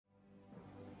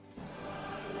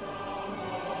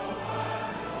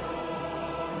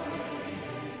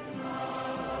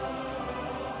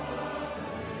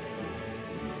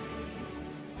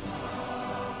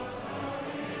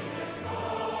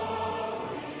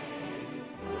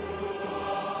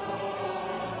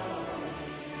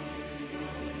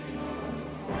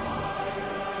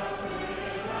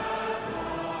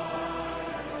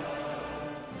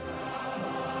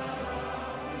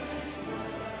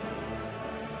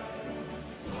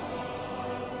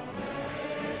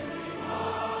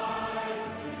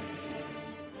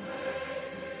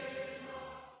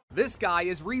This guy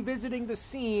is revisiting the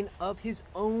scene of his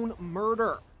own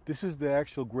murder. This is the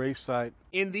actual gravesite.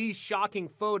 In these shocking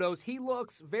photos, he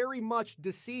looks very much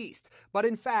deceased, but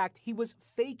in fact, he was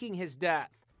faking his death.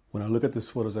 When I look at these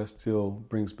photos, that still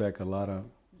brings back a lot of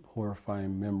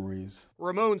horrifying memories.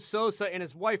 Ramon Sosa and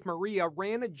his wife Maria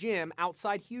ran a gym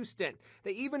outside Houston.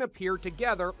 They even appeared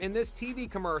together in this TV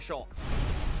commercial.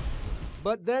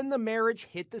 But then the marriage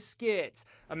hit the skids.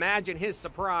 Imagine his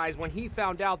surprise when he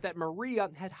found out that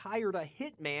Maria had hired a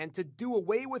hitman to do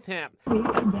away with him.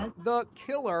 The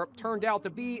killer turned out to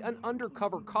be an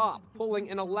undercover cop pulling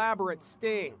an elaborate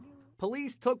sting.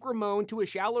 Police took Ramon to a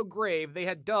shallow grave they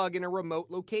had dug in a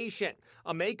remote location.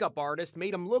 A makeup artist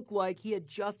made him look like he had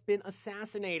just been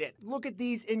assassinated. Look at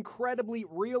these incredibly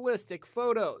realistic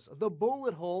photos. The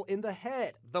bullet hole in the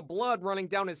head, the blood running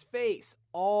down his face,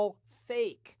 all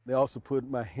fake. They also put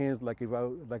my hands like if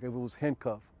it was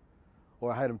handcuffed,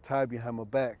 or I had him tied behind my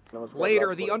back.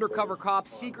 Later, the undercover cop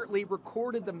secretly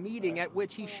recorded the meeting at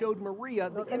which he showed Maria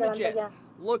the images.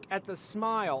 Look at the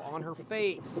smile on her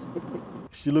face.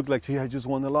 She looked like she had just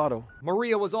won the lotto.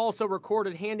 Maria was also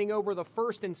recorded handing over the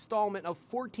first installment of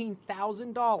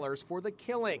 $14,000 for the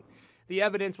killing. The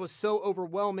evidence was so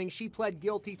overwhelming, she pled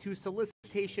guilty to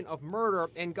solicitation of murder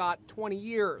and got 20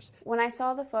 years. When I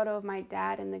saw the photo of my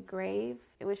dad in the grave,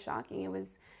 it was shocking. It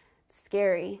was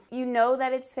scary. You know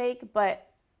that it's fake, but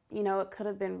you know it could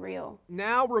have been real.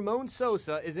 Now Ramon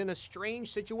Sosa is in a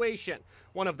strange situation,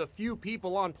 one of the few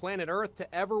people on planet Earth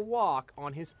to ever walk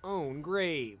on his own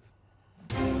grave.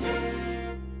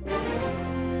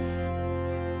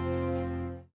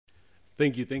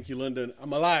 Thank you, London.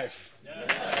 I'm alive.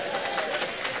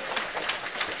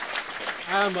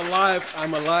 I'm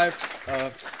alive.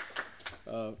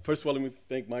 First of all, let me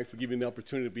thank Mike for giving me the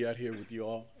opportunity to be out here with you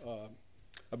all.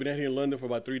 I've been out here in London for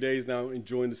about 3 days now,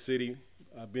 enjoying the city.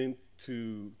 I've been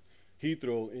to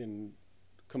Heathrow and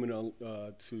coming on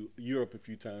to Europe a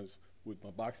few times with my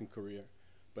boxing career,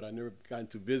 but I never gotten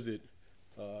to visit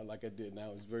like I did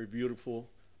now. It's very beautiful.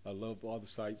 I love all the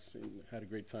sights and had a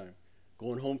great time.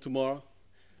 Going home tomorrow.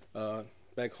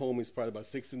 Back home it's probably about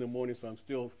 6 in the morning, so I'm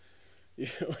still,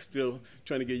 still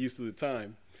trying to get used to the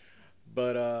time.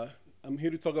 But I'm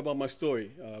here to talk about my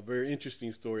story, a very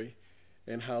interesting story,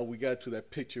 and how we got to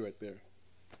that picture right there.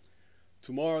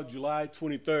 Tomorrow, July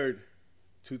 23rd,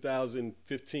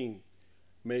 2015,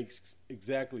 makes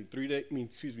exactly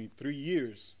 3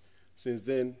 years since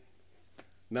then.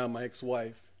 Now my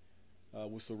ex-wife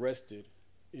was arrested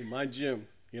in my gym,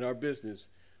 in our business,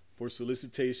 for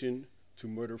solicitation to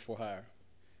murder for hire.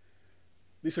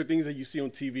 These are things that you see on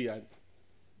TV.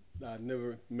 I've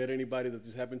never met anybody that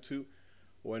this happened to,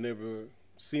 or I never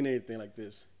seen anything like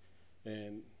this.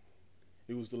 And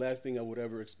it was the last thing I would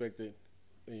ever expected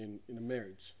in a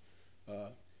marriage.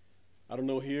 I don't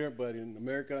know here, but in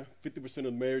America, 50%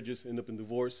 of marriages end up in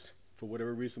divorce for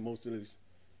whatever reason. Most of it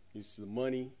is the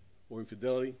money or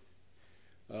infidelity.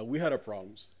 We had our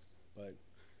problems, but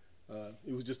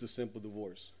it was just a simple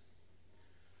divorce.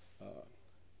 I'm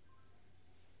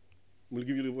going to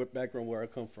give you a little background where I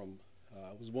come from.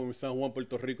 I was born in San Juan,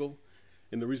 Puerto Rico,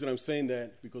 and the reason I'm saying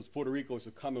that because Puerto Rico is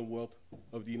a commonwealth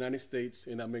of the United States,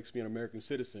 and that makes me an American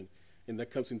citizen, and that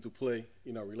comes into play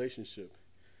in our relationship.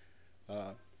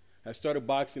 I started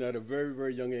boxing at a very,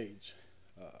 very young age.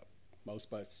 I was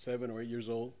about 7 or 8 years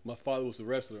old. My father was a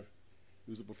wrestler.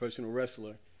 He was a professional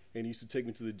wrestler, and he used to take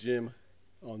me to the gym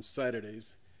on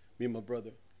Saturdays, me and my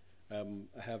brother. I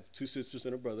have 2 sisters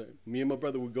and a brother. Me and my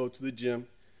brother would go to the gym,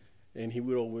 and he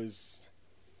would always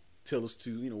tell us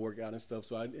to, work out and stuff.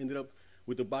 So I ended up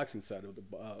with the boxing side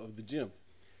of the gym,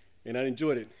 and I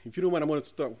enjoyed it. If you don't mind, I want to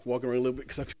start walking around a little bit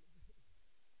because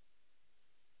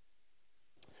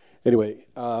Anyway,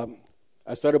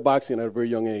 I started boxing at a very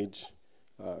young age.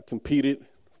 Competed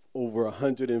over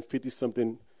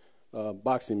 150-something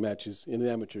boxing matches in the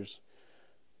amateurs.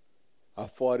 I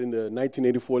fought in the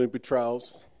 1984 Olympic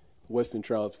trials, Western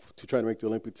trials, to try to make the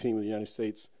Olympic team of the United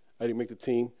States. I didn't make the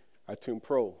team. I turned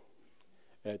pro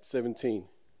at 17.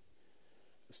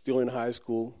 Still in high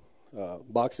school.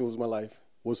 Boxing was my life,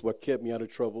 was what kept me out of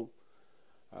trouble.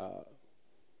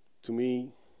 To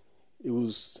me, it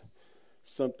was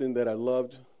something that I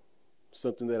loved,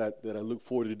 something that I looked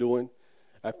forward to doing.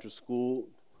 After school,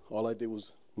 all I did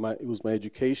was my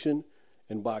education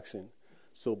and boxing.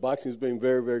 So boxing has been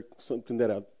very, very something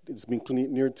that it's been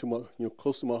near to my,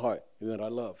 close to my heart, and that I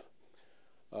love.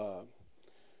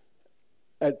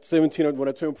 At 17, when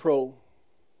I turned pro,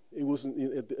 it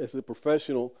wasn't as a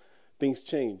professional. Things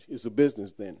change. It's a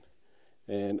business then,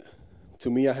 and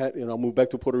to me, I moved back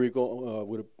to Puerto Rico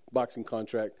with a boxing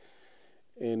contract,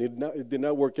 and it did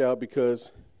not work out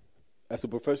because as a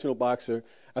professional boxer,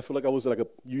 I feel like I was like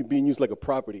being used like a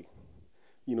property.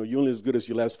 You know, you're only as good as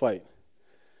your last fight.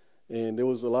 And there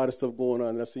was a lot of stuff going on.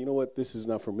 And I said, you know what, this is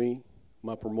not for me.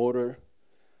 My promoter,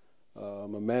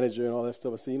 my manager and all that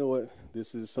stuff. I said, you know what,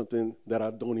 this is something that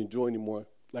I don't enjoy anymore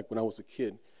like when I was a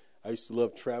kid. I used to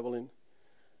love traveling.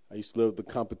 I used to love the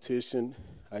competition.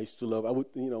 I used to love,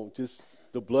 just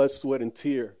the blood, sweat, and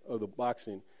tear of the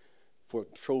boxing for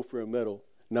a trophy or medal.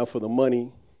 Now for the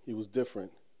money, it was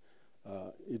different.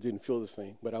 It didn't feel the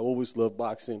same. But I always loved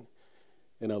boxing,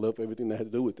 and I loved everything that had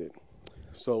to do with it.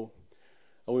 So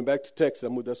I went back to Texas.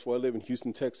 That's where I live, in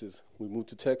Houston, Texas. We moved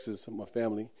to Texas, my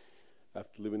family,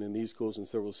 after living in the East Coast in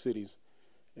several cities.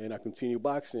 And I continued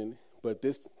boxing. But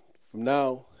from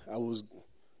now, I was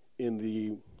in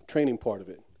the training part of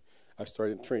it. I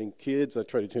started training kids. I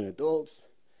tried to train adults.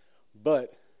 But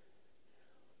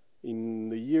in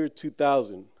the year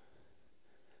 2000,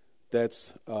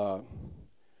 that's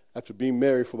after being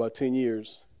married for about 10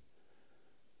 years,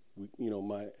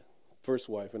 my first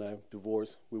wife and I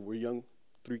divorced. We were young,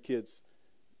 3 kids.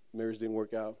 Marriage didn't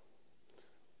work out.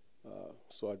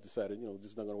 So I decided, this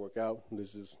is not going to work out.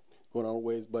 This is going our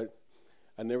ways. But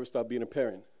I never stopped being a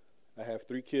parent. I have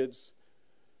 3 kids.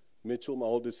 Mitchell, my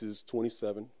oldest, is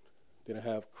 27. Then I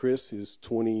have Chris, is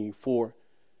 24.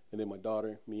 And then my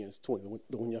daughter, Mia, is 20,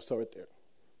 the one y'all saw right there.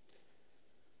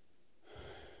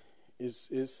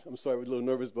 I'm sorry, we're a little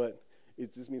nervous, but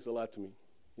it just means a lot to me,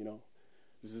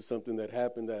 This is something that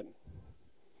happened that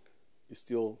is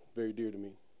still very dear to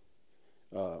me.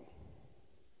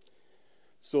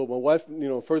 So my wife,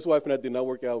 first wife and I did not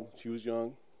work out. She was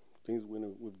young. We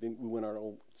went our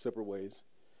own separate ways.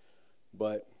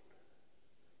 But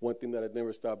one thing that I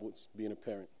never stopped was being a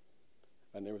parent.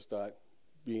 I never stopped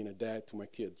being a dad to my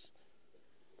kids.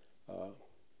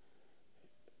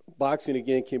 Boxing,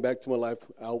 again, came back to my life.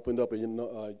 I opened up a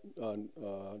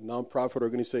nonprofit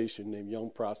organization named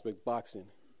Young Prospect Boxing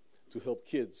to help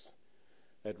kids,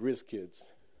 at-risk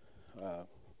kids. I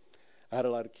had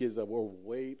a lot of kids that were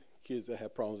overweight, kids that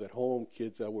had problems at home,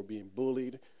 kids that were being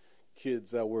bullied,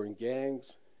 kids that were in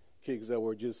gangs, kids that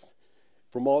were just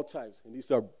from all types. And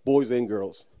these are boys and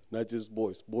girls, not just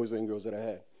boys and girls that I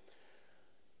had.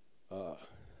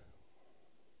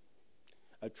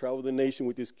 I traveled the nation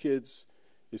with these kids.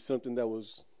 It's something that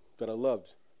I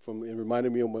loved. It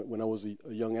reminded me of when I was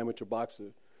a young amateur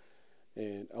boxer,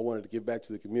 and I wanted to give back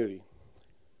to the community.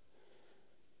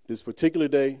 This particular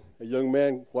day, a young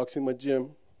man walks in my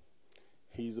gym.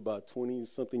 He's about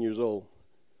 20-something years old.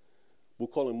 We'll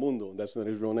call him Mundo. That's not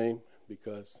his real name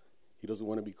because he doesn't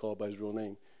want to be called by his real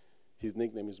name. His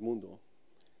nickname is Mundo.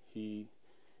 He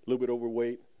a little bit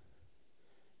overweight.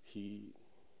 He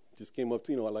just came up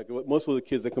to, like most of the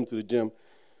kids that come to the gym,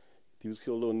 he was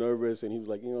a little nervous, and he was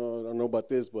like, I don't know about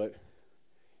this, but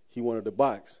he wanted to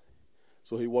box.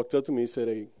 So he walked up to me and said,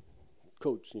 hey,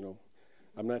 Coach,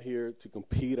 I'm not here to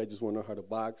compete. I just want to know how to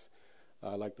box.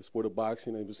 I like the sport of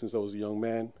boxing ever since I was a young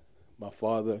man. My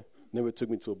father never took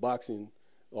me to a boxing,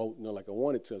 like I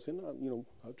wanted to. I said, no,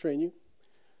 I'll train you.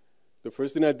 The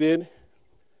first thing I did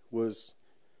was,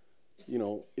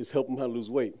 is help him how to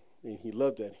lose weight. And he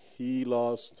loved that. He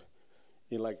lost,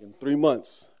 in 3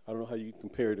 months, I don't know how you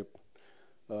compare it.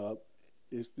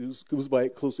 It was by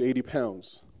close to 80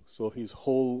 pounds. So his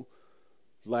whole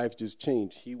life just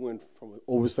changed. He went from an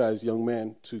oversized young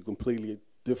man to completely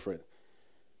different.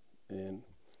 And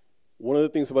one of the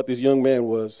things about this young man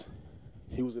was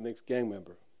he was an ex-gang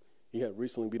member. He had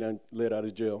recently been let out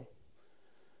of jail.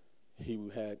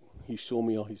 He showed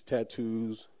me all his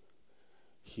tattoos.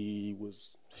 He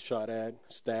was shot at,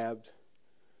 stabbed.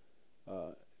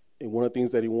 And one of the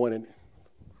things that he wanted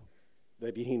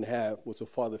that he didn't have was a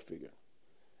father figure.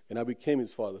 And I became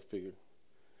his father figure.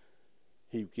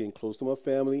 He became close to my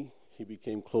family. He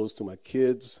became close to my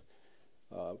kids.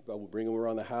 I would bring him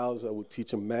around the house. I would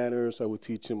teach him manners. I would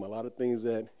teach him a lot of things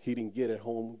that he didn't get at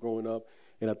home growing up.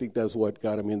 And I think that's what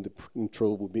got him in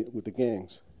trouble with the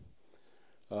gangs.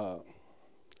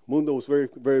 Mundo was very,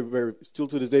 very, very, still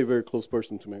to this day, very close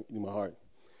person to me, in my heart.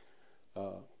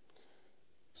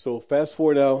 So fast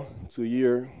forward now to the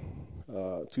year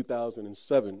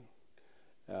 2007.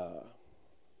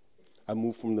 I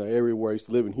moved from the area where I used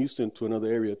to live in Houston to another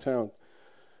area of town,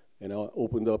 and I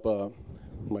opened up.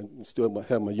 Still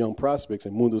have my young prospects,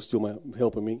 and Mundo's still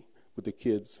helping me with the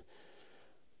kids.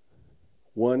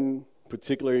 One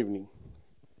particular evening,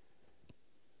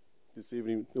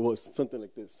 it was something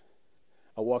like this.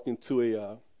 I walk into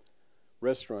a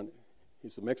restaurant.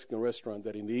 It's a Mexican restaurant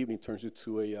that in the evening turns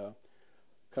into a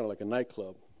kind of like a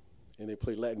nightclub, and they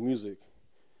play Latin music.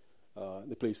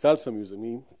 They play salsa music.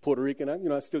 Me, Puerto Rican,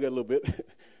 I still got a little bit.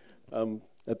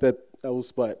 At that, I was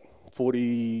about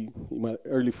in my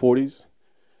early 40s,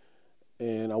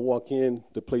 and I walk in,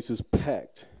 the place is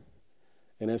packed,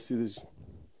 and I see this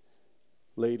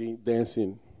lady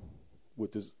dancing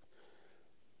with this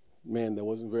man that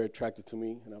wasn't very attracted to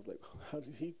me, and I was like, how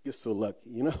did he get so lucky,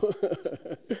 you know?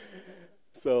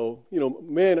 So, you know,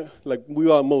 men, like we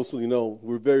all mostly know,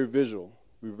 we're very visual.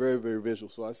 We're very, very visual.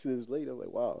 So I see this lady, I'm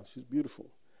like, wow, she's beautiful.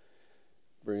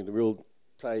 Wearing the real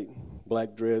tight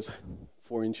black dress,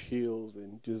 4-inch heels,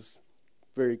 and just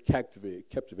very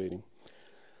captivating.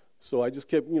 So I just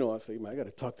kept, you know, I say, man, I got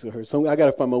to talk to her. So I got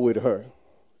to find my way to her.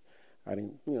 I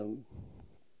didn't, you know,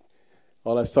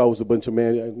 all I saw was a bunch of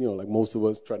men, you know, like most of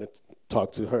us trying to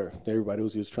talk to her. Everybody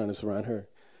was just trying to surround her.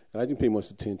 And I didn't pay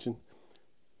much attention.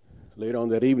 Later on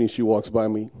that evening, she walks by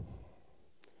me,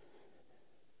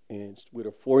 and with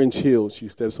her 4-inch heel, she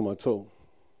steps on my toe.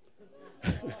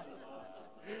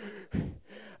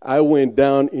 I went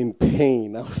down in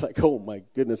pain. I was like, oh, my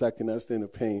goodness, I cannot stand the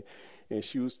pain. And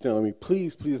she was telling me,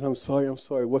 please, I'm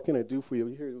sorry. What can I do for you?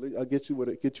 Here, I'll get you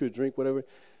a drink, whatever.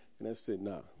 And I said,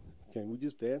 nah, can we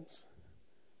just dance?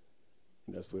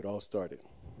 And that's where it all started.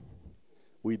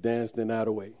 We danced the night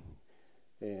away.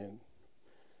 And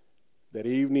that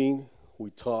evening,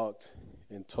 we talked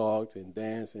and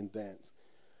danced and danced.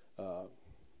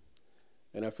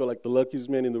 And I felt like the luckiest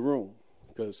man in the room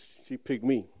because she picked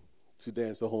me to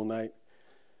dance the whole night.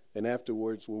 And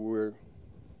afterwards, when we were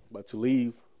about to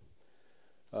leave,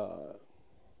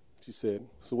 she said,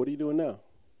 so what are you doing now?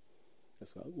 I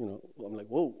said, you know, I'm like,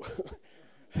 whoa,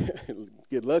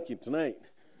 get lucky tonight.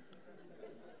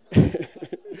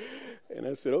 And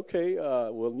I said, okay,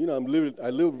 well, you know, I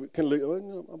live kind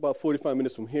of about 45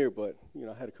 minutes from here, but, you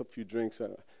know, I had a few drinks.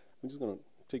 I'm just going to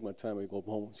take my time and go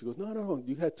home. She goes, no,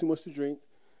 you had too much to drink.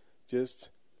 Just,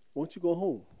 why don't you go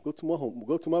home? Go to my home.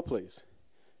 Go to my place.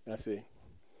 And I say,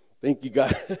 thank you,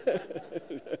 God.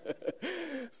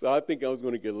 So I think I was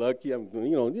going to get lucky. I'm,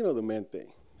 you know the man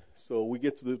thing. So we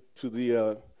get to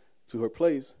her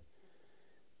place,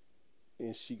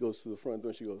 and she goes to the front door,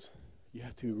 and she goes, you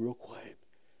have to be real quiet.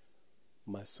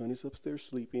 My son is upstairs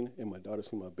sleeping, and my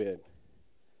daughter's in my bed.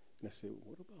 And I said,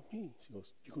 what about me? She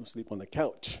goes, you're going to sleep on the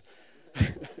couch.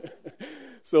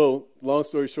 So long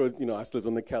story short, you know, I slept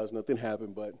on the couch. Nothing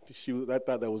happened, but I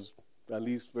thought that was at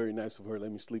least very nice of her.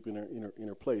 Let me sleep in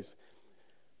her place.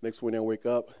 Next morning I wake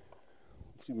up.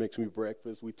 She makes me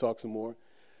breakfast. We talk some more.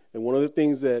 And one of the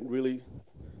things that really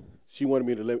she wanted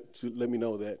me to let me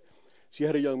know that she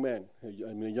had a young man, a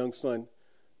young son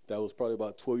that was probably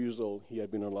about 12 years old. He had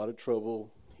been in a lot of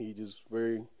trouble. He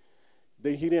didn't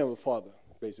have a father,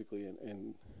 basically,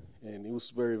 and it was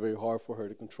very, very hard for her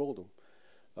to control them.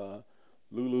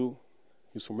 Lulu,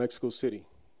 he's from Mexico City.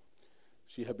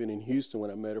 She had been in Houston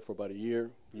when I met her for about a year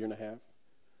and a half.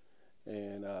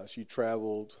 And she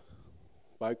traveled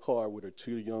by car with her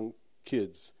 2 young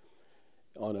kids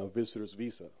on a visitor's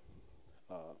visa.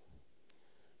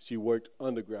 She worked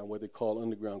underground, what they call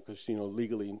underground, because, you know,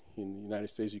 legally in the United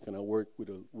States you cannot work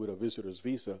with a visitor's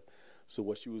visa. So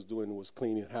what she was doing was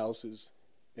cleaning houses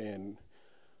and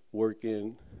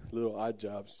working little odd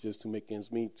jobs just to make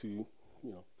ends meet to, you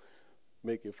know,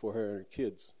 make it for her and her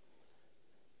kids.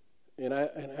 And I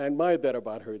admired that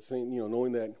about her, saying, you know,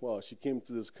 knowing that, well, she came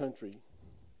to this country,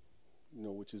 you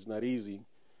know, which is not easy,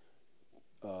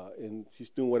 and she's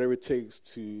doing whatever it takes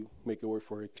to make it work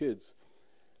for her kids.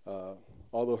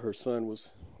 Although her son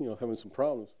was, you know, having some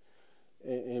problems,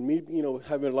 and me, you know,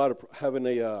 having a lot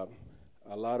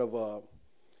of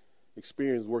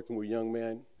experience working with young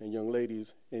men and young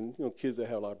ladies, and, you know, kids that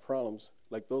have a lot of problems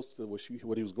like those,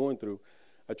 what he was going through.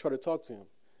 I tried to talk to him.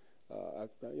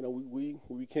 You know, we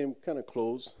became kind of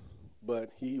close,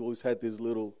 but he always had this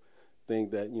little thing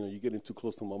that, you know, you're getting too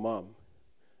close to my mom.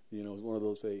 You know, it's one of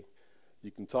those, hey,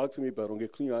 you can talk to me, but I don't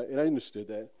get clean. And I understood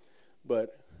that.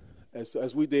 But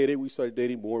as we dated, we started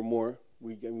dating more and more.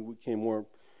 I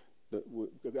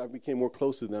became more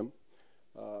close to them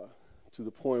to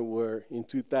the point where in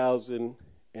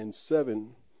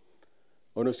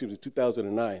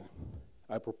 2009,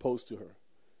 I proposed to her.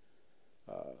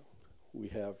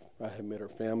 I had met her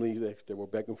family. They were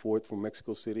back and forth from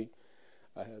Mexico City.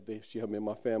 She had met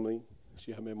my family.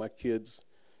 She had met my kids.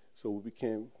 So we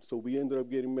ended up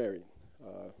getting married.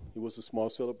 It was a small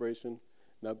celebration,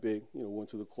 not big. You know, went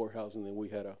to the courthouse, and then we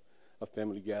had a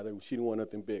family gathering. She didn't want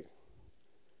nothing big.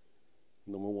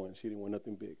 Number one, she didn't want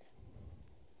nothing big.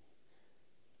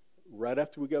 Right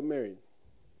after we got married,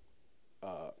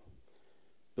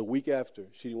 the week after,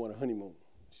 she didn't want a honeymoon.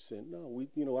 She said, "No, I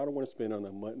don't want to spend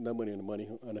that money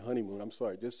on a honeymoon. I'm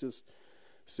sorry. Just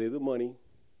save the money.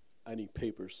 I need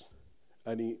papers.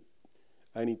 I need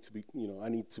to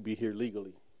be here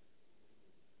legally."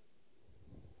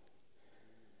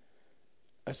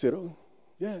 I said, oh,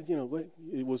 yeah, what?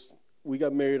 We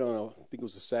got married on, I think it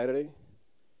was a Saturday.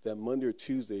 That Monday or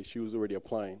Tuesday, she was already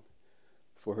applying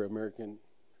for her American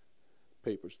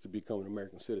papers to become an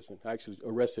American citizen. I actually was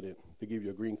a resident. They give you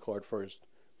a green card first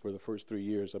for the first 3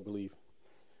 years, I believe.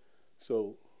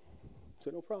 So I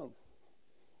said, no problem.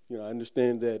 I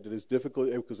understand that it's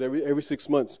difficult because every 6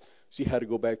 months she had to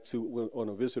go back on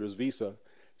a visitor's visa,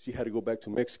 she had to go back to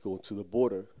Mexico to the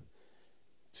border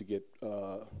to get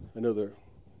another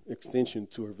extension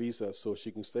to her visa so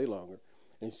she can stay longer.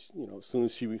 And as soon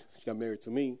as she got married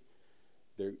to me,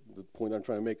 the point I'm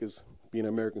trying to make is being an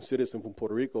American citizen from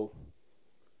Puerto Rico,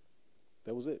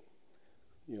 that was it.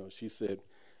 She said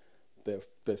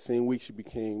that same week she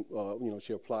became,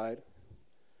 she applied.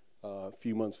 A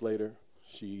few months later,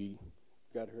 she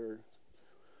got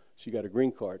a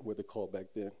green card, what they call back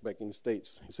then, back in the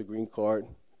States. It's a green card.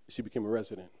 She became a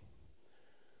resident.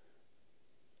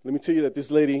 Let me tell you that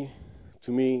this lady,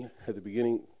 to me, at the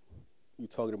beginning, we were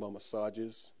talking about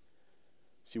massages.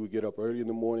 She would get up early in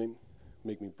the morning,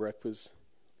 make me breakfast,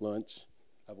 lunch.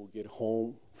 I would get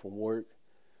home from work,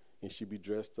 and she'd be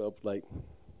dressed up like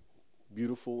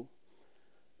beautiful.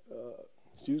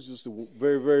 She was just a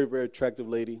very, very, very attractive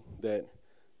lady that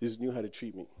just knew how to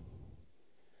treat me.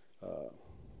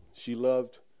 She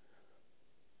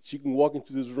can walk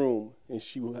into this room, and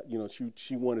she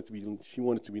wanted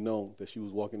to be known that she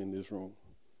was walking in this room.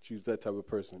 She was that type of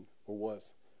person, or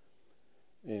was,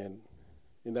 and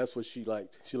that's what she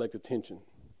liked. She liked attention.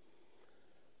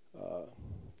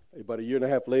 About a year and a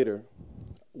half later,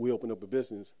 we opened up a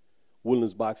business,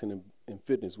 Wilderness Boxing and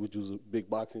Fitness, which was a big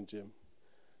boxing gym.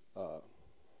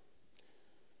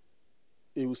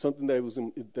 It was something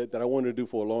that I wanted to do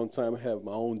for a long time. I have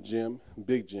my own gym,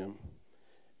 big gym,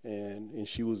 and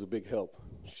she was a big help.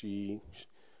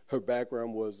 Her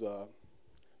background was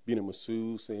being a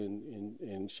masseuse,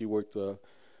 and she worked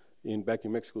back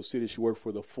in Mexico City. She worked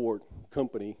for the Ford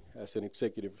company as an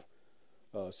executive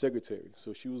secretary.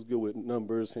 So she was good with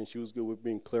numbers, and she was good with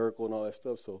being clerical and all that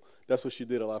stuff. So that's what she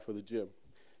did a lot for the gym,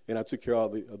 and I took care of all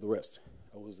the rest.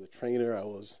 I was a trainer. I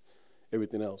was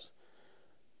everything else.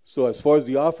 So as far as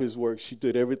the office work, she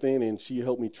did everything, and she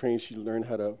helped me train. She learned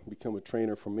how to become a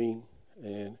trainer for me,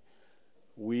 and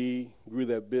we grew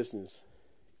that business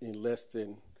in less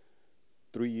than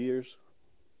 3 years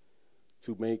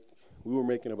we were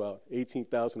making about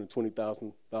 $18,000 to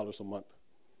 $20,000 a month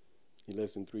in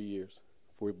less than 3 years.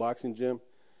 For a boxing gym,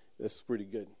 that's pretty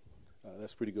good.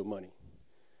 That's pretty good money.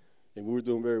 And we were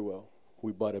doing very well.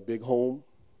 We bought a big home.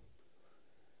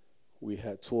 We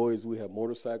had toys, we had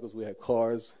motorcycles, we had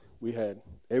cars, we had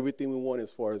everything we wanted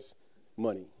as far as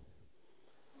money.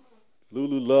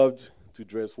 Lulu loved to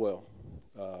dress well.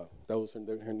 That was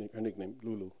her nickname,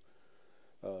 Lulu.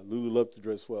 Lulu loved to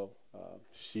dress well.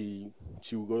 She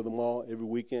would go to the mall every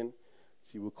weekend.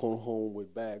 She would come home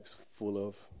with bags full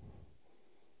of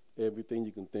everything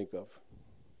you can think of,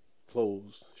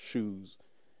 clothes, shoes,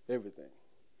 everything.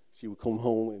 She would come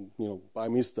home and buy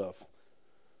me stuff.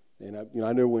 And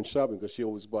I never went shopping because she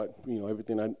always bought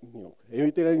everything I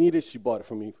needed. She bought it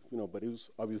for me, but it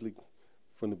was obviously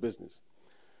from the business.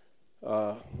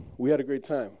 We had a great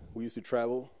time. We used to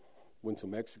travel, went to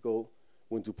Mexico,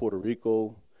 went to Puerto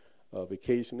Rico,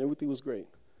 vacation. Everything was great.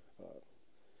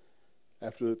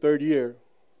 After the third year,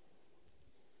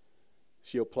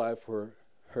 she applied for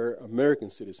her American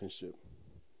citizenship,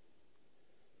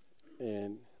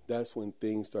 and that's when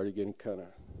things started getting kind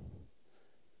of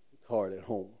hard at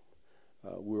home.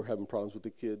 We were having problems with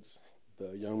the kids.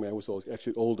 The young man was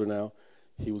actually older now.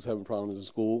 He was having problems in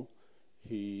school.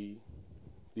 He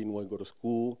didn't want to go to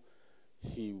school.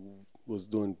 He was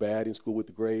doing bad in school with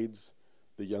the grades.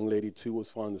 The young lady, too, was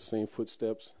following the same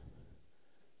footsteps.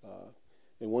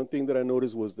 And one thing that I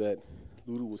noticed was that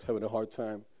Lulu was having a hard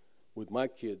time with my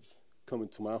kids coming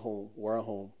to my home or our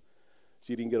home.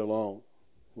 She didn't get along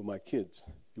with my kids.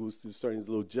 It was starting a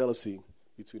little jealousy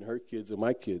between her kids and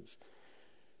my kids.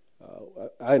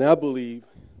 And I believe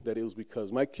that it was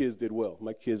because my kids did well.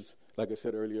 My kids, like I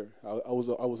said earlier, I was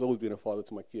always being a father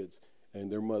to my kids,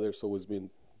 and their mother's always been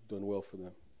doing well for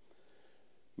them.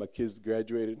 My kids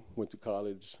graduated, went to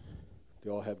college.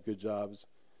 They all have good jobs.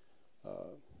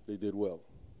 They did well.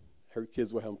 Her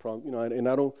kids were having problems, and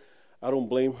I don't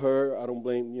blame her. I don't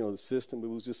blame the system. It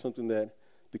was just something that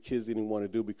the kids didn't want to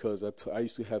do because I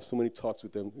used to have so many talks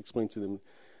with them, explain to them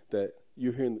that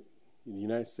you're here in the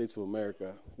United States of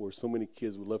America, where so many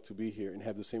kids would love to be here and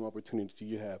have the same opportunity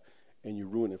you have, and you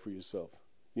ruin it for yourself.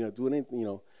 You're not doing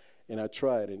anything, and I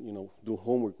tried and, do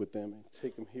homework with them and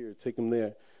take them here, take them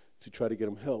there to try to get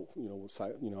them help.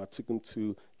 I took them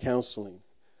to counseling,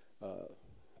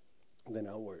 then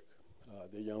I work.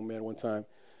 The young man one time,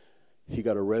 he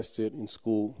got arrested in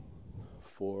school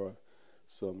for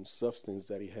some substance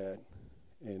that he had,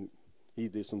 and he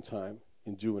did some time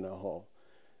in juvenile hall,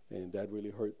 and that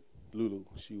really hurt Lulu.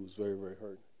 She was very, very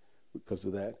hurt because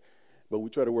of that. But we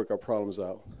try to work our problems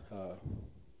out.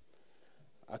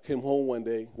 I came home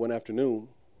one afternoon,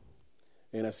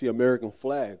 and I see American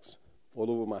flags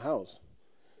all over my house,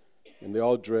 and they're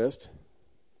all dressed.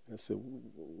 I said,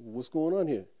 "What's going on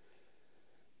here?"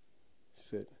 She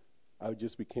said, "I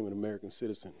just became an American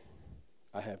citizen.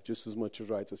 I have just as much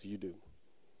rights as you do."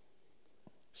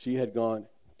 She had gone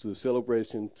to the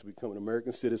celebration to become an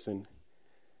American citizen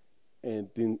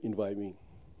and didn't invite me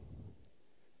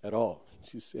at all.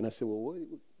 And I said, "Well, what?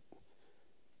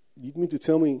 You mean to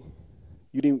tell me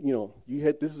you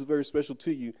didn't, this is very special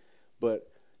to you, but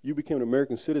you became an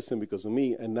American citizen because of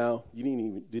me, and now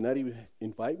you did not even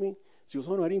invite me?" She goes,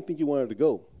 "Oh, no, I didn't think you wanted to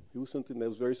go. It was something that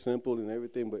was very simple and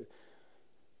everything," but I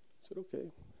said,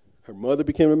 "Okay." Her mother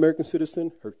became an American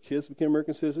citizen. Her kids became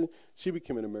American citizens. She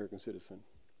became an American citizen.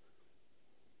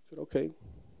 I said, "Okay."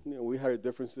 We had our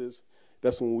differences.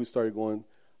 That's when we started going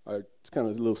our kind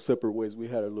of little separate ways. We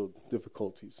had our little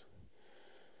difficulties.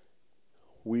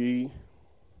 We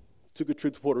took a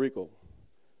trip to Puerto Rico.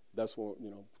 That's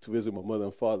when, to visit my mother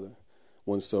and father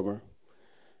one summer.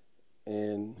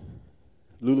 And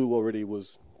Lulu already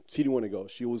she didn't want to go.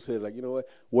 She always said, like, "You know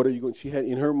what are you going?" She had,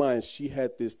 in her mind, she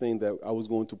had this thing that I was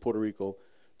going to Puerto Rico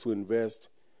to invest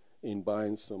in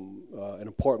buying an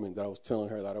apartment that I was telling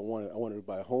her that I wanted to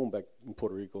buy a home back in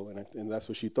Puerto Rico. And that's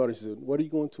what she thought. And she said, "What are you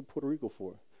going to Puerto Rico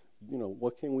for?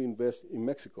 What can we invest in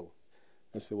Mexico?"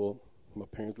 I said, "Well, my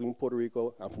parents live in Puerto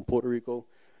Rico. I'm from Puerto Rico.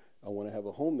 I want to have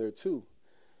a home there too."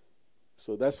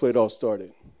 So that's where it all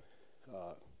started.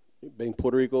 In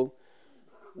Puerto Rico,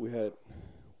 we had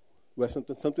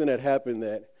something that happened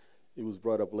that it was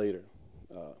brought up later.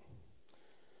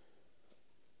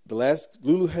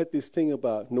 Lulu had this thing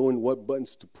about knowing what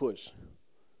buttons to push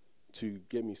to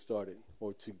get me started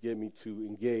or to get me to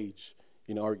engage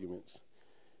in arguments.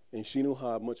 And she knew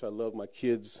how much I love my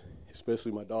kids,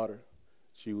 especially my daughter.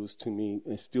 She was to me,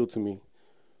 and still to me,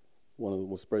 one of the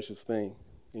most precious things.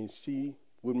 And she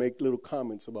would make little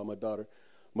comments about my daughter.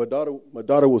 My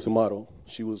daughter was a model.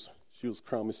 She was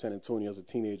crowned Miss San Antonio as a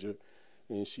teenager,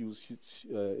 and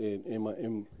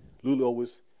and Lulu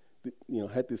always,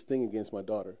 had this thing against my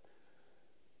daughter.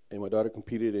 And my daughter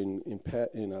competed in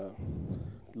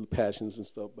passions and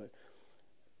stuff, but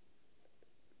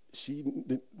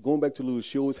going back to Lulu,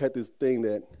 she always had this thing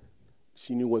that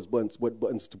she knew what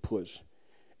buttons to push.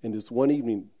 And this one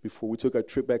evening before we took our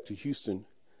trip back to Houston,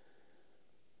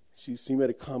 she made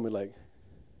a comment like,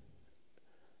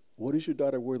 "What does your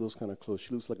daughter wear those kind of clothes?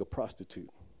 She looks like a prostitute."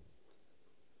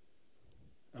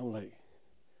 I'm like,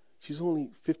 "She's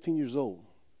only 15 years old.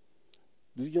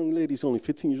 This young lady's only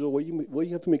 15 years old. Why do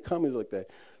you have to make comments like that?"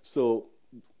 So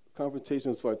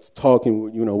confrontation starts talking.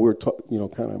 We were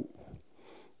kind of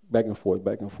back and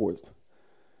forth.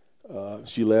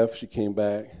 She left. She came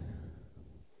back.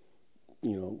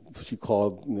 She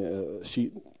called.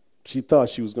 She thought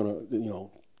she was gonna,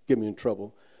 get me in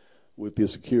trouble with the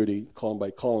security,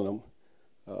 calling them.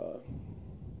 I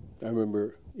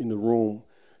remember in the room,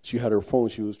 she had her phone.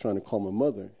 She was trying to call my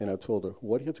mother, and I told her,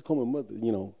 "Why do you have to call my mother?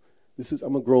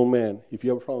 I'm a grown man. If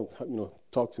you have a problem,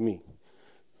 talk to me."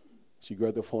 She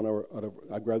grabbed the phone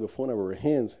I grabbed the phone out of her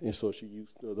hands, and so she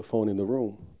used the phone in the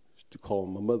room to call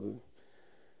my mother.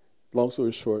 Long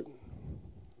story short,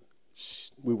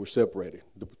 we were separated.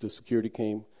 The security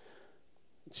came.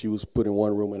 She was put in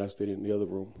one room, and I stayed in the other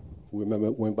room. We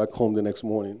went back home the next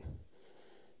morning,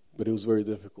 but it was very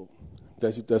difficult.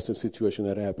 That's the situation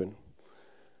that happened.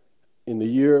 In the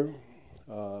year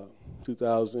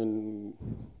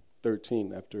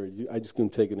 2013, I just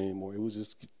couldn't take it anymore. It was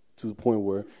just to the point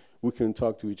where we couldn't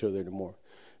talk to each other anymore.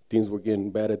 Things were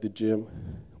getting bad at the gym.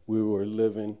 We were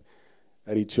living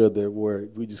at each other where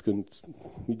we just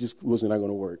wasn't going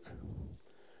to work.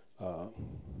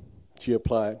 She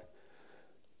applied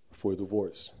for a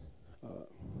divorce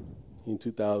in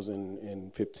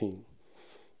 2015.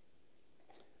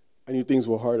 I knew things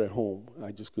were hard at home.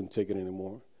 I just couldn't take it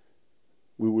anymore.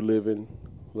 We were living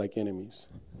like enemies.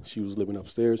 She was living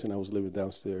upstairs and I was living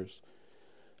downstairs.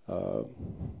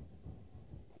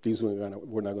 Things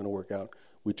were not going to work out.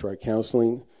 We tried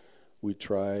counseling. We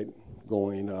tried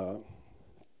going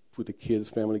with the kids,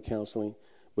 family counseling,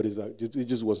 but it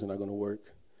just wasn't going to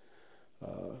work.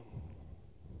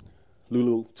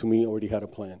 Lulu, to me, already had a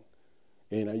plan,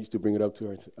 and I used to bring it up to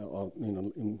her,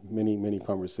 in many, many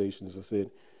conversations. I said,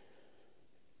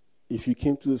 "If you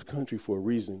came to this country for a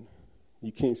reason,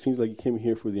 seems like you came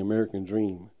here for the American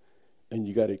dream, and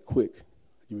you got it quick.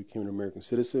 You became an American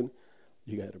citizen.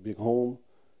 You got a big home.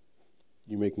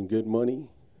 You're making good money.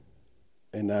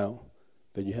 And now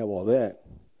that you have all that,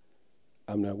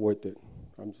 I'm not worth it.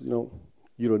 I'm just,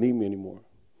 you don't need me anymore.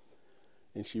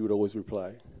 And she would always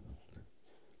reply,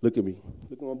 look at me.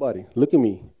 Look at my body. Look at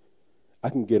me. I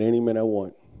can get any man I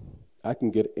want. I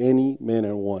can get any man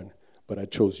I want, but I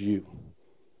chose you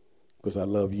because I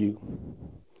love you.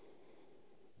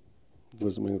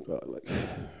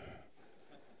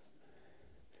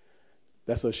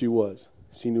 That's how she was.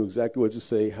 She knew exactly what to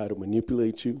say, how to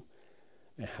manipulate you,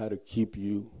 and how to keep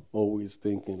you always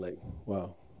thinking like,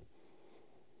 wow,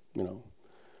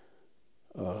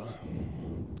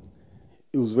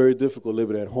 it was very difficult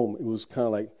living at home. It was kind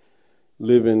of like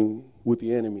living with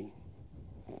the enemy.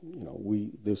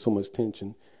 There's so much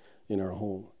tension in our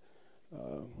home.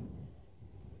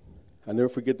 I never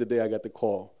forget the day I got the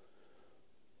call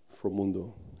from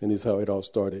Mundo, and this is how it all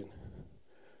started.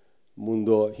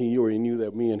 Mundo, he already knew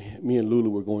that me and Lulu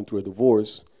were going through a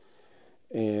divorce,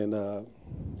 and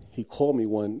he called me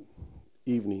one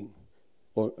evening,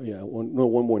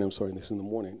 one morning. I'm sorry, this is in the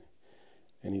morning,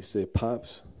 and he said,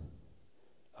 "Pops,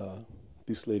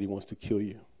 this lady wants to kill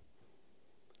you."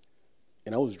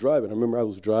 And I was driving. I remember I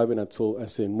was driving. I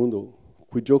said, "Mundo,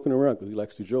 quit joking around," because he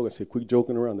likes to joke. I said, "Quit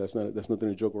joking around. That's nothing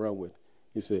to joke around with."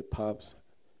 He said, "Pops,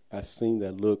 I seen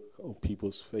that look on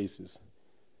people's faces.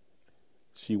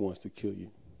 She wants to kill you."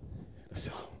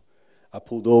 So I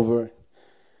pulled over.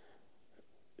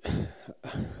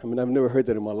 I mean, I've never heard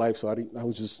that in my life, so I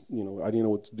was just, I didn't know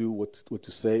what to do, what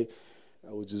to say.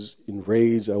 I was just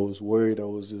enraged. I was worried. I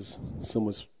was just so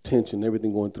much tension,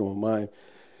 everything going through my mind.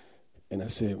 And I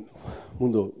said,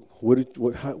 "Mundo, what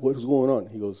was going on?"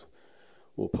 He goes,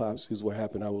 "Well, Pops, here's what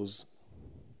happened. I was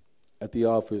at the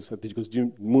office, because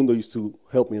Mundo used to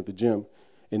help me at the gym.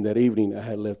 And that evening, I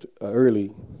had left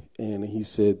early, and he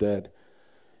said that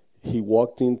he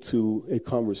walked into a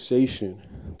conversation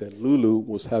that Lulu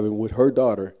was having with her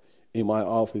daughter in my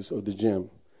office of the gym.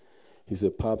 He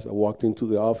said, "Pops, I walked into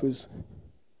the office,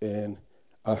 and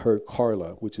I heard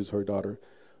Carla, which is her daughter.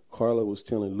 Carla was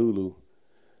telling Lulu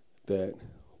that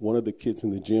one of the kids in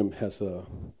the gym has a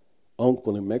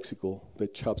uncle in Mexico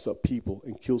that chops up people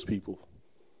and kills people."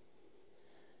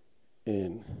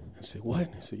 And I said,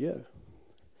 "What?" He said, "Yeah."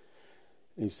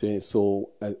 And he said,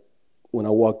 so when I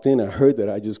walked in, I heard that.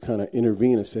 I just kind of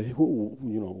intervened and said, "Hey,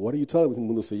 what are you talking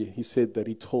about?" He said that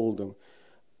he told them,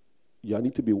 "Y'all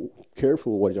need to be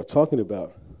careful what y'all talking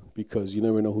about because you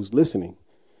never know who's listening."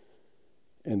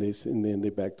 And then they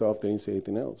backed off. They didn't say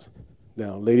anything else.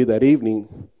 Now, later that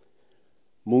evening,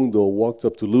 Mundo walked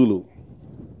up to Lulu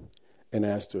and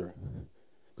asked her,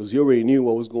 because he already knew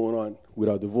what was going on with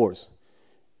our divorce.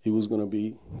 We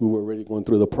were already going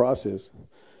through the process.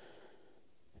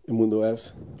 And Mundo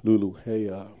asked Lulu, "Hey,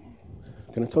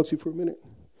 can I talk to you for a minute?"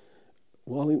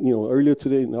 "Well, earlier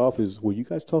today in the office, were you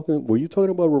talking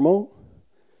about Ramon?"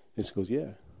 And she goes,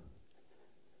 "Yeah."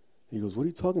 He goes, "What are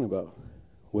you talking about?"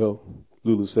 "Well,"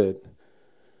 Lulu said,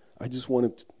 "I just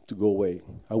wanted to go away.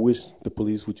 I wish the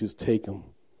police would just take him.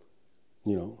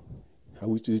 I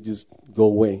wish he'd just go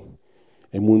away."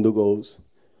 And Mundo goes,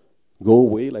 "Go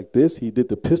away like this?" He did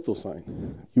the pistol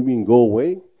sign. "You mean go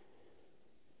away?"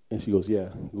 And she goes,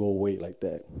 "Yeah, go away like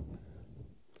that."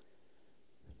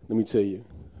 Let me tell you,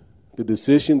 the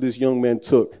decision this young man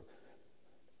took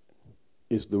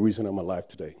is the reason I'm alive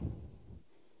today.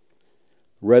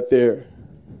 Right there,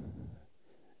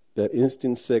 that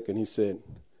instant second, he said,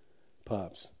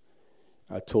 "Pops,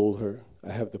 I told her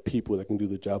I have the people that can do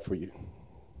the job for you."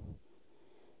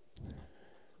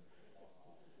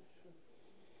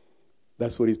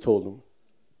 That's what he told him.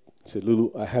 He said,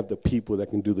 "Lulu, I have the people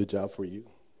that can do the job for you."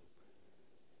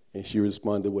 And she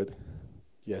responded with,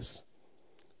 "Yes,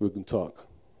 we can talk."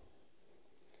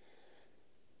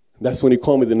 That's when he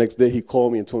called me the next day. He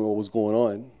called me and told me what was going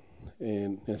on.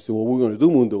 And I said, "Well, what are we going to do,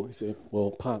 Mundo?" He said,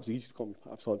 "Well, Pops," he used to call me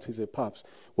Pops. So he said, "Pops,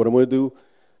 what I'm going to do,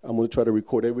 I'm going to try to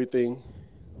record everything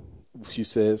she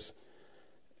says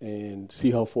and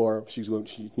see how far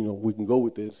we can go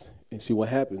with this and see what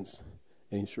happens."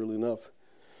 And surely enough,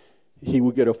 he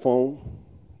would get a phone,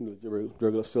 the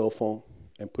regular cell phone,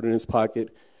 and put it in his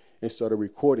pocket and started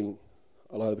recording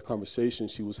a lot of the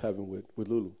conversations she was having with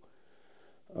Lulu.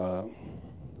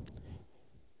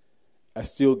 I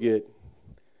still get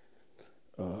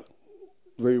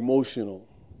very emotional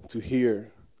to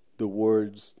hear the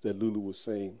words that Lulu was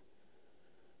saying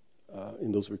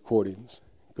in those recordings,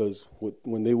 because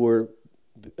when they were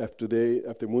after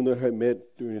Mundo had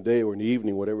met during the day or in the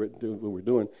evening, whatever we were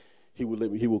doing, he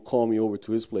would call me over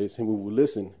to his place and we would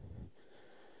listen.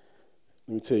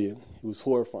 Let me tell you, it was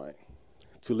horrifying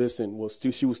to listen. Well,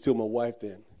 she was still my wife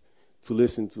then, to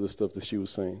listen to the stuff that she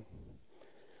was saying.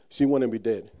 She wanted me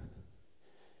dead.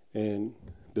 And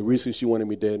the reason she wanted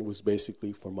me dead was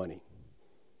basically for money.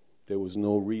 There was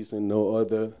no reason, no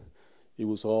other. It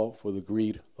was all for the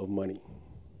greed of money.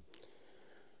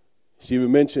 She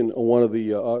even mentioned on one of the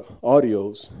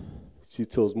audios, she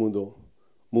tells Mundo,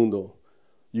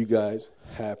 you guys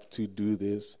have to do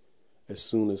this as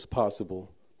soon as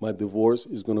possible. My divorce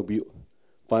is going to be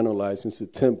finalized in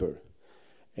September.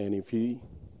 And if he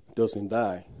doesn't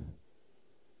die,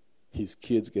 his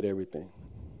kids get everything.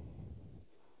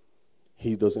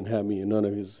 He doesn't have me in none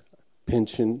of his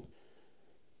pension,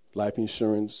 life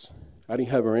insurance. I didn't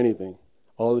have her anything.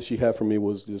 All that she had for me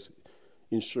was this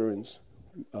insurance,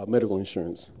 medical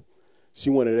insurance. She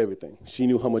wanted everything. She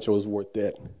knew how much I was worth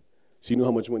dead. She knew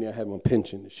how much money I had in my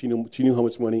pension. She knew how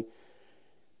much money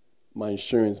my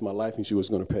insurance, my life insurance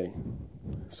was going to pay.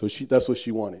 So that's what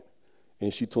she wanted.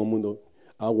 And she told Mundo,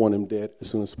 I want him dead as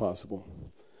soon as possible.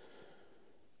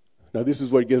 Now this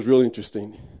is where it gets real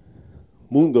interesting.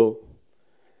 Mundo,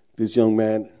 this young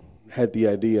man, had the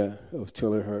idea of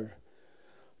telling her,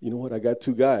 you know what, I got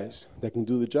two guys that can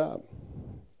do the job.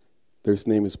 Their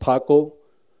name is Paco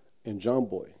and John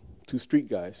Boy, two street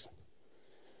guys.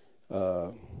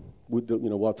 I'll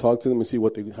talk to them and see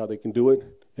how they can do it,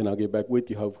 and I'll get back with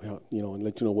you, and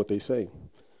let you know what they say.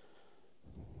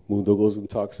 Mundo goes and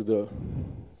talks to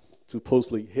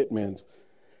supposedly hitmans,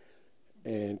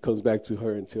 and comes back to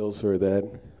her and tells her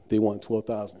that they want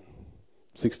 $12,000,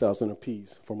 $6,000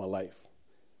 apiece for my life,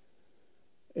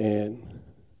 and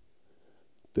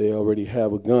they already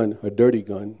have a gun, a dirty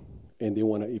gun, and they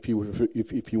want to. If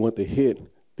you want the hit,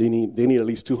 they need at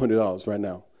least $200 right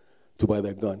now to buy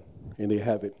that gun, and they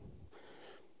have it.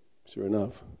 Sure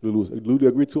enough, Lulu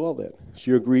agreed to all that.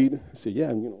 She agreed. Said,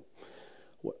 yeah,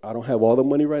 I don't have all the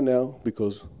money right now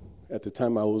because at the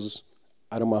time I was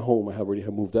out of my home. I already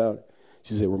had moved out.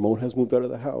 She said, Ramon has moved out of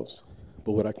the house,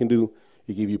 but what I can do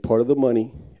is give you part of the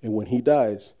money, and when he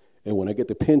dies, and when I get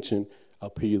the pension, I'll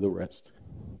pay you the rest.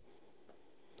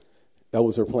 That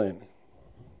was her plan.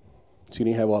 She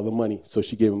didn't have all the money, so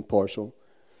she gave him partial,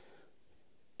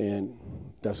 and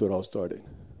that's what all started.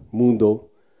 Mundo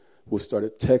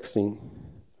started texting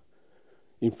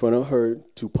in front of her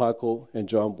to Paco and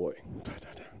John Boy.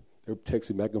 They're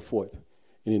texting back and forth.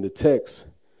 And in the text,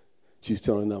 she's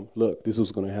telling them, look, this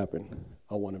is going to happen.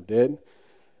 I want him dead.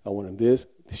 I want him this.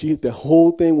 The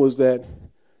whole thing was that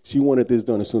she wanted this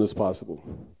done as soon as possible.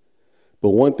 But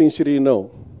one thing she didn't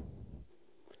know,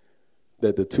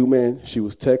 that the two men she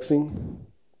was texting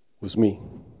was me.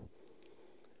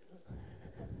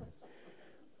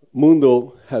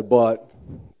 Mundo had bought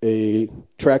a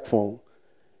track phone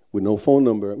with no phone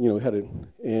number,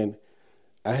 and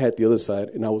I had the other side,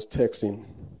 and I was texting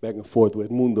back and forth with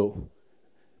Mundo,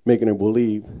 making her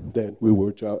believe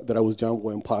that I was John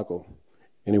Boy and Paco,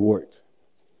 and it worked.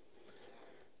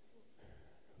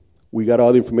 We got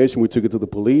all the information. We took it to the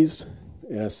police,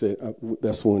 and I said,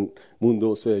 that's when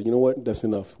Mundo said, you know what, that's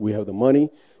enough. We have the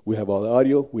money, we have all the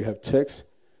audio, we have text.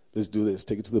 Let's do this.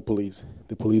 Take it to the police.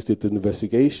 The police did the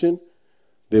investigation.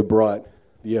 They brought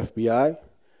the FBI.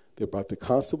 They brought the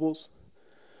constables.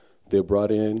 They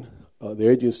brought in the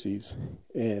agencies,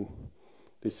 and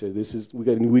they said,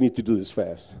 we need to do this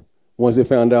fast. Once they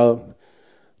found out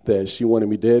that she wanted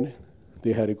me dead,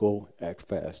 they had to go act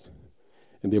fast.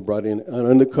 And they brought in an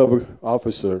undercover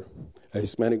officer, a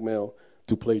Hispanic male,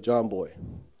 to play John Boy.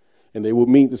 And they would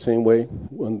meet the same way.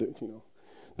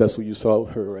 That's what you saw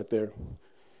her right there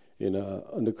in an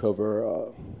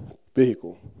undercover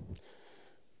vehicle.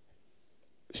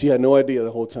 She had no idea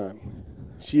the whole time.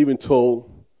 She even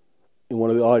told in one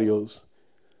of the audios,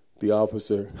 the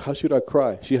officer, how should I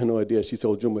cry? She had no idea. She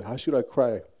told Jumbo, how should I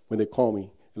cry when they call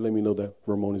me and let me know that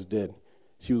Ramon is dead?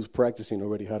 She was practicing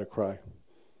already how to cry.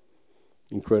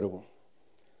 Incredible.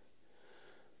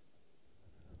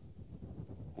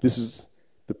 This is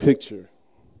the picture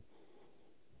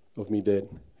of me dead.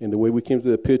 And the way we came to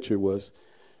the picture was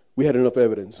we had enough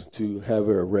evidence to have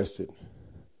her arrested.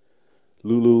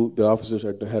 Lulu, the officers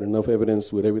had enough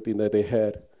evidence with everything that they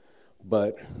had,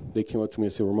 but they came up to me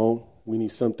and said, Ramon, we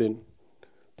need something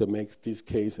that makes this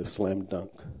case a slam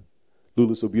dunk.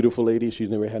 Lulu's a beautiful lady. She's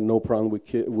never had no problem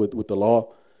with the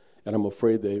law, and I'm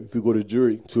afraid that if we go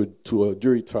to a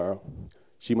jury trial,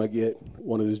 she might get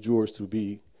one of these jurors to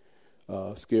be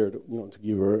scared, to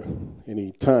give her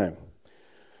any time.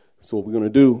 So what we're going to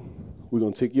do, we're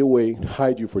going to take you away,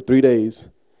 hide you for 3 days,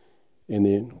 and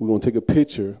then we're going to take a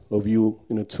picture of you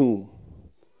in a tomb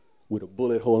with a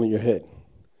bullet hole in your head.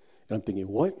 And I'm thinking,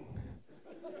 what?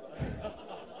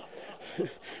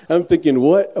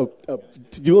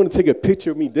 You want to take a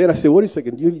picture of me dead? I said, wait a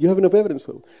second, you have enough evidence.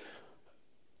 So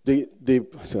They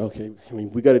said, okay, I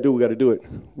mean, we got to do it.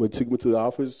 We took me to the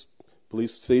office,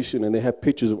 police station, and they have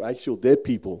pictures of actual dead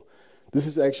people. This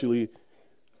is actually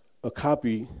a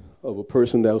copy of a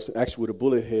person that was actually with a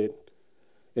bullet head,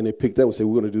 and they picked up and said,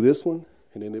 we're going to do this one.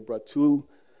 And then they brought two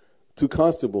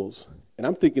constables, and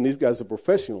I'm thinking these guys are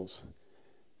professionals.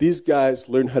 These guys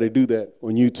learned how to do that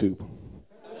on YouTube.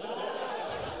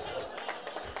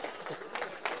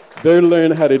 They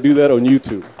learned how to do that on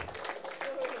YouTube.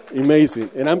 Amazing.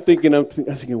 And I'm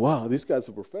thinking, wow, these guys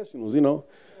are professionals, you know.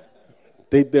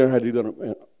 They learned how to do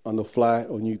that on the fly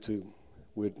on YouTube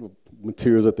with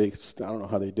materials that I don't know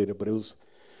how they did it, but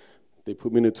they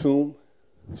put me in a tomb,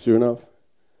 sure enough.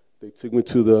 They took me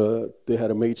they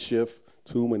had a makeshift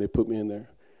tomb, and they put me in there.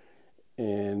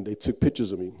 And they took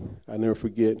pictures of me. I never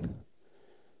forget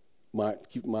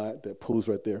that pose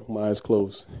right there, my eyes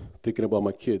closed, thinking about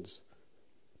my kids,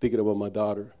 thinking about my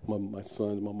daughter, my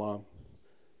son, my mom,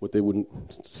 what they wouldn't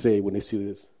say when they see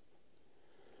this.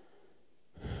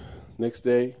 Next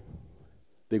day,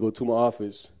 they go to my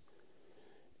office,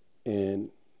 and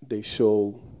they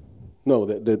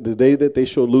the day that they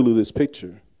showed Lulu this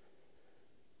picture,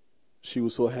 she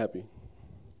was so happy.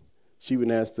 She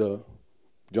even asked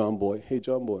John Boy, hey,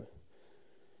 John Boy,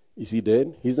 is he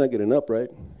dead? He's not getting up, right?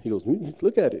 He goes,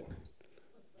 look at it.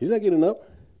 He's not getting up.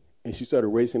 And she started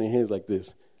raising her hands like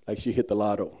this, like she hit the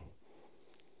lotto.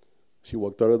 She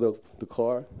walked out of the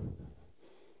car,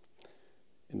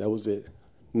 and that was it.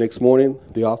 Next morning,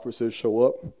 the officers show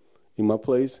up in my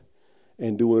place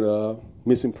and do a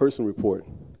missing person report.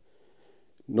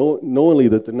 Knowingly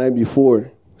that the night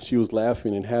before, she was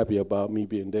laughing and happy about me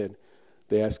being dead.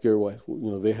 They asked her why,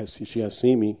 she has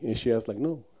seen me, and she asked, like,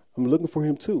 no, I'm looking for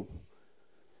him too.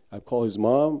 I call his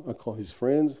mom, I call his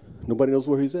friends, nobody knows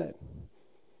where he's at.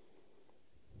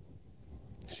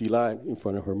 She lied in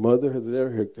front of her mother.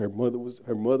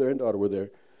 Her mother and daughter were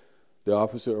there. The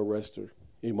officer arrested her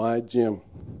in my gym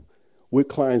with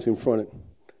clients in front of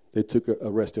it. They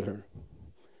arrested her.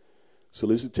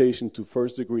 Solicitation to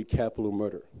first-degree capital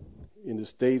murder. In the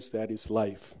States, that is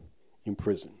life in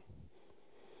prison.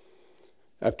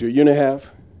 After a year and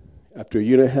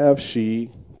a half, she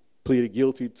pleaded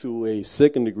guilty to a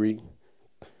second-degree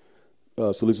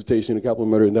solicitation to capital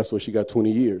murder, and that's why she got 20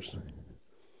 years.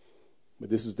 But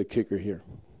this is the kicker here.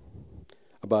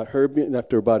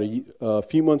 After about a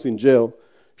few months in jail,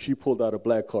 she pulled out a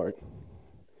black card.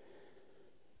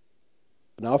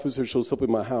 An officer shows up in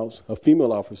my house, a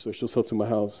female officer shows up to my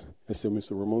house and said,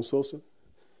 Mr. Ramon Sosa,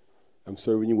 I'm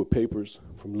serving you with papers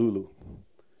from Lulu.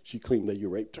 She claimed that you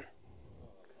raped her.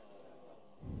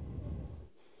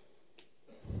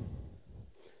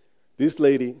 This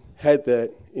lady had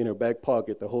that in her back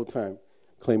pocket the whole time,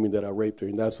 claiming that I raped her,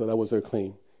 and that was her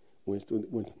claim.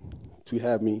 To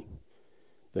have me,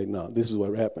 like, no, this is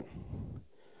what happened.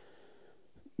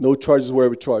 No charges were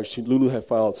ever charged. Lulu had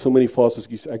filed so many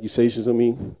false accusations on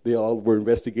me. They all were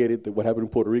investigated. What happened in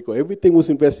Puerto Rico, everything was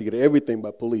investigated, everything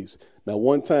by police. Not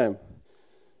one time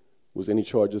was any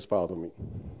charges filed on me.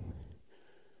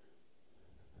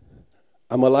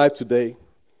 I'm alive today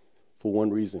for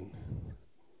one reason.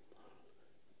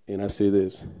 And I say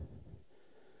this.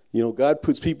 God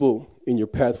puts people in your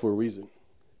path for a reason.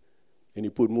 And he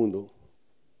put Mundo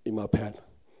in my path.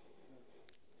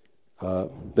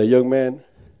 That young man,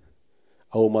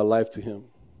 I owe my life to him.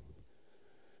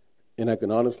 And I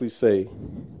can honestly say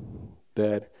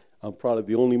that I'm probably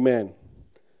the only man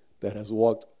that has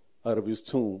walked out of his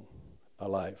tomb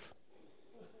alive.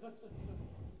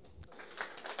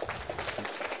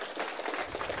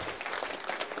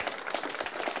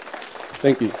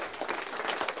 Thank you.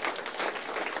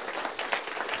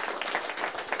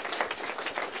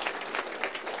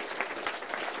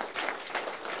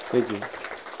 Thank you.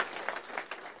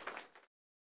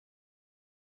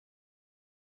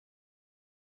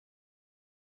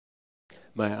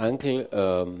 My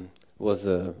uncle was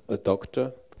a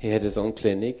doctor. He had his own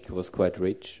clinic. He was quite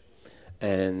rich.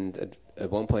 And at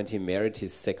one point he married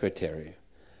his secretary.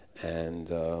 And,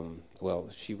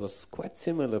 she was quite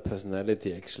similar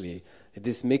personality, actually.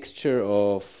 This mixture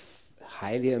of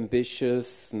highly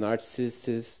ambitious,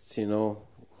 narcissist,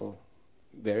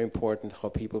 very important how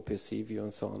people perceive you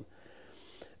and so on.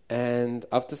 And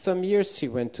after some years, he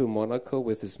went to Monaco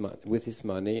with his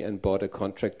money and bought a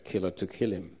contract killer to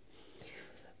kill him.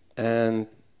 And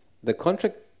the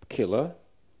contract killer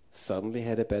suddenly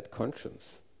had a bad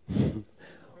conscience.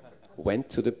 Went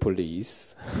to the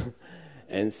police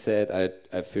and said,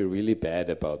 I feel really bad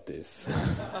about this.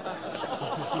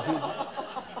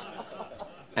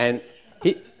 And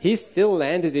he still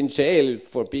landed in jail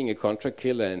for being a contract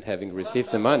killer and having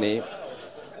received the money.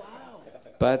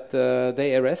 But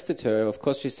they arrested her. Of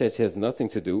course, she said she has nothing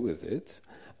to do with it.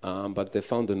 But they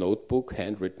found a notebook,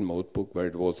 handwritten notebook, where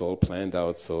it was all planned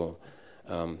out. So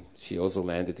she also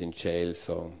landed in jail.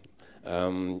 So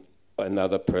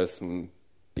another person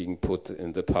being put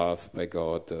in the path by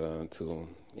God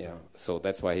so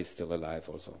that's why he's still alive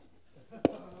also.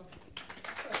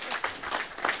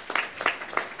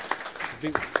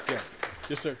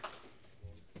 Yes, sir.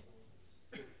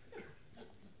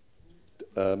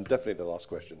 Definitely the last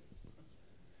question.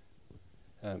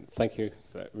 Thank you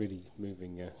for that really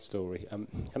moving story.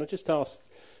 Can I just ask,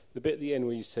 the bit at the end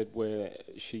where you said where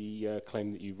she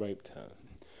claimed that you raped her,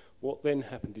 what then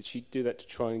happened? Did she do that to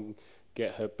try and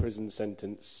get her prison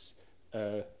sentence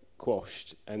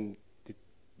quashed? And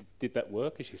did that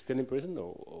work? Is she still in prison?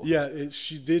 Or? Yeah,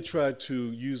 she did try to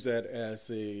use that as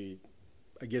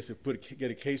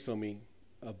get a case on me.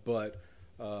 But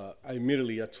I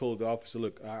told the officer,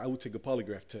 look, I would take a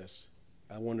polygraph test.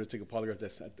 I wanted to take a polygraph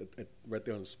test right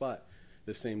there on the spot.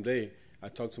 The same day, I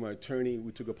talked to my attorney.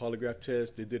 We took a polygraph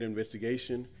test. They did an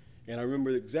investigation. And I remember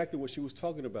exactly what she was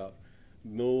talking about.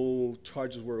 No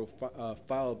charges were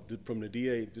filed from the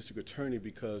DA, district attorney,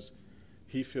 because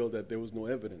he felt that there was no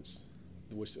evidence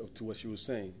to what she was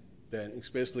saying. That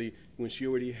especially when she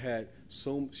already had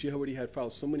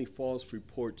filed so many false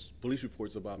reports, police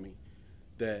reports about me,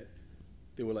 that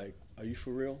they were like, "Are you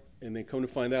for real?" And then come to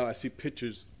find out, I see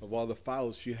pictures of all the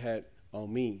files she had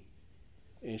on me,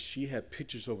 and she had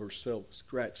pictures of herself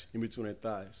scratched in between her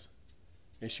thighs,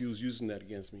 and she was using that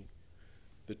against me.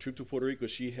 The trip to Puerto Rico,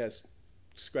 she has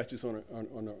scratches on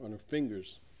her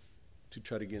fingers to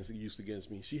try to use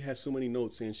against me. She has so many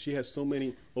notes, and she has so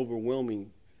many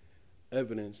overwhelming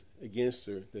evidence against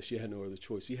her that she had no other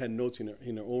choice. She had notes in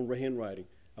her own handwriting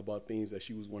about things that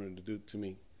she was wanting to do to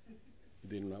me. It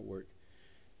did not work.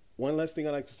 One last thing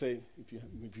I'd like to say,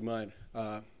 if you mind.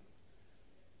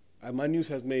 My news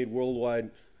has made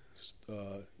worldwide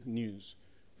news.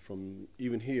 From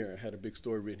even here, I had a big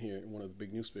story written here in one of the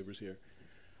big newspapers here.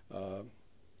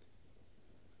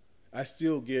 I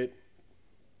still get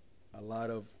a lot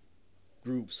of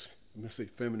groups, I'm not saying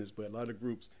feminists, but a lot of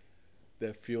groups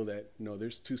that feel that,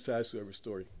 there's two sides to every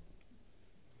story.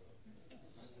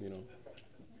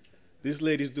 This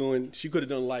lady's she could have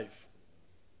done life.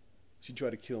 She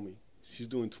tried to kill me. She's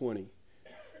doing 20.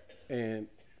 And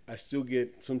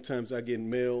sometimes I get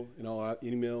mail and all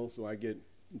emails, or I get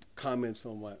comments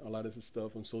on a lot of this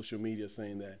stuff on social media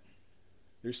saying that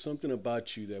there's something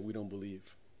about you that we don't believe.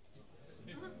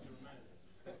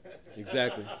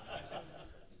 Exactly.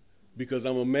 Because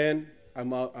I'm a man,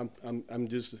 I'm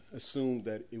just assumed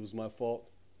that it was my fault,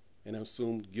 and I'm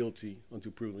assumed guilty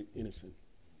until proven innocent.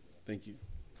 Thank you.